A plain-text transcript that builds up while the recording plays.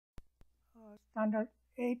Standard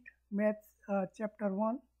 8 Maths Chapter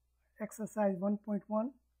 1 Exercise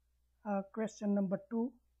 1.1 Question number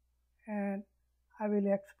 2, and I will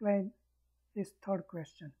explain this third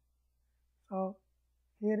question. So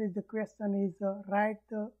here is the question is write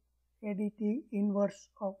the additive inverse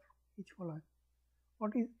of each following.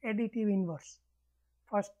 What is additive inverse?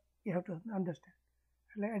 First you have to understand.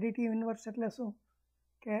 એટલે additive inverse એટલે શું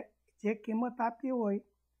કે જે કિંમત આપી હોય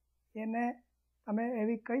એને તમે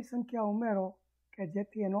એવી કઈ સંખ્યા ઉમેરો કે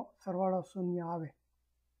જેથી એનો સરવાળો શૂન્ય આવે.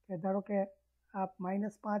 કે ધારો કે આ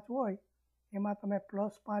 -5 હોય એમાં તમે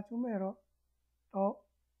 +5 ઉમેરો તો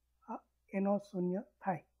એનો શૂન્ય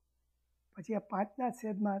થાય. પછી આ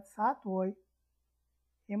 5/7 હોય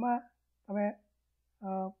એમાં તમે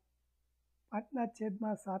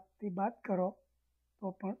 5/7 બાદ કરો તો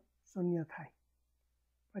પણ શૂન્ય થાય.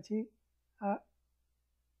 પછી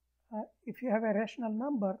if you have a rational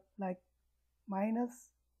number like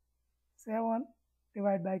 -7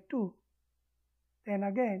 divided by 2, then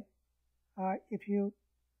again if you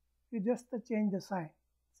just change the sign.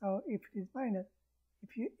 So if it is minus,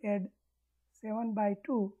 if you add 7 by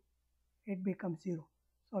 2, it becomes 0.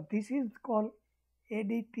 So this is called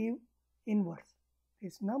additive inverse.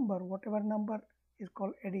 This number, whatever number, is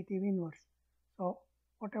called additive inverse. So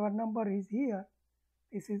whatever number is here,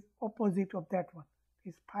 this is opposite of that one.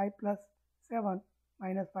 This 5 plus 7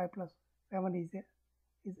 minus 5 plus 7 is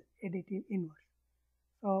additive inverse.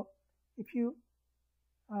 So if you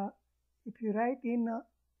write in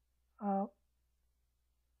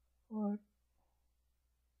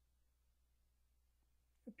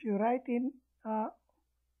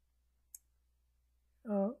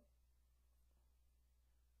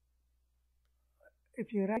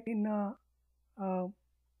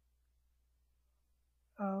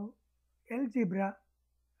algebra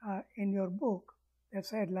in your book, they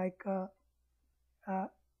said like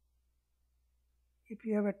if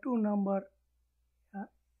you have a two number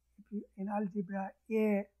in algebra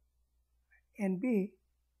A and B,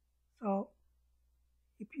 so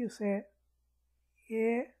if you say A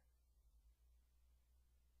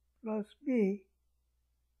plus B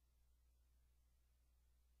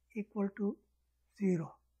equal to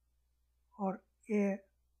 0 or A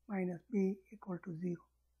minus B equal to 0.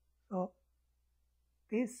 So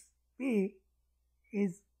this B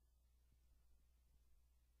is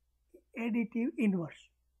additive inverse.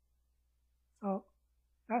 So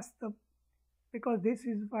that's because this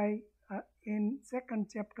is why in second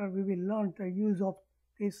chapter we will learn the use of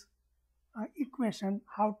this equation,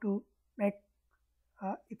 how to make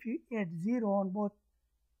if you add 0 on both,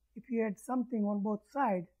 if you add something on both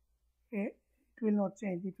sides, it will not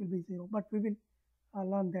change, it will be 0, but we will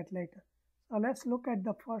learn that later. So let's look at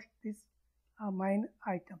the first this mine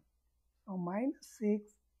item. So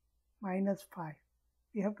 -6 minus 5.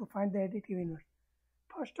 We have to find the additive inverse.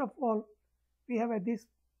 First of all, we have this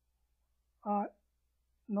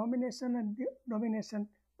nomination and denomination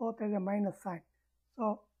both has a minus sign.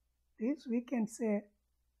 So this we can say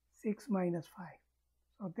 6 minus 5.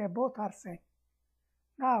 So they both are same.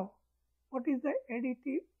 Now, what is the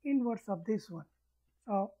additive inverse of this one?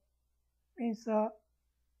 So means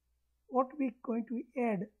what we going to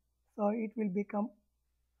add, so it will become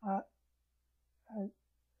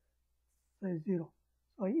 0.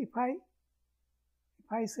 So if I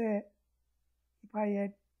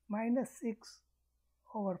add -6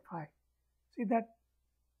 over 5, see that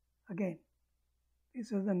again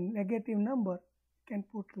this is a negative number, you can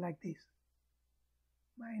put like this,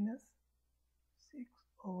 -6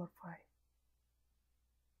 over 5.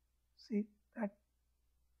 See that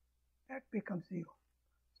becomes 0.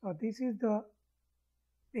 So this is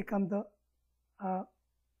become the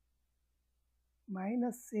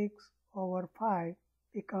 -6 over 5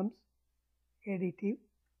 becomes additive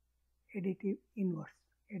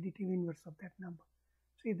inverse of that number.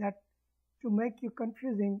 See that to make you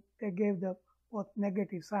confusing, they gave the both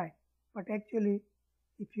negative sign, but actually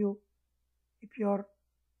if your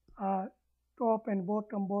top and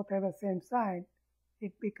bottom both have the same sign,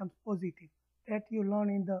 it becomes positive. That you learn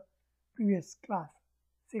in the previous class,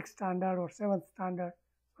 6th standard or 7th standard.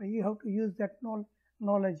 So you have to use that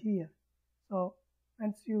knowledge here. So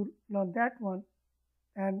once you learn that one,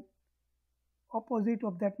 and opposite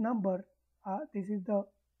of that number, this is the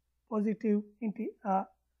positive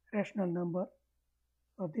rational number.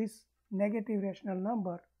 So this negative rational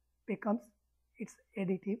number becomes its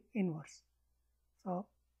additive inverse. So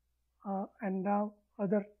and now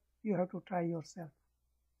other you have to try yourself.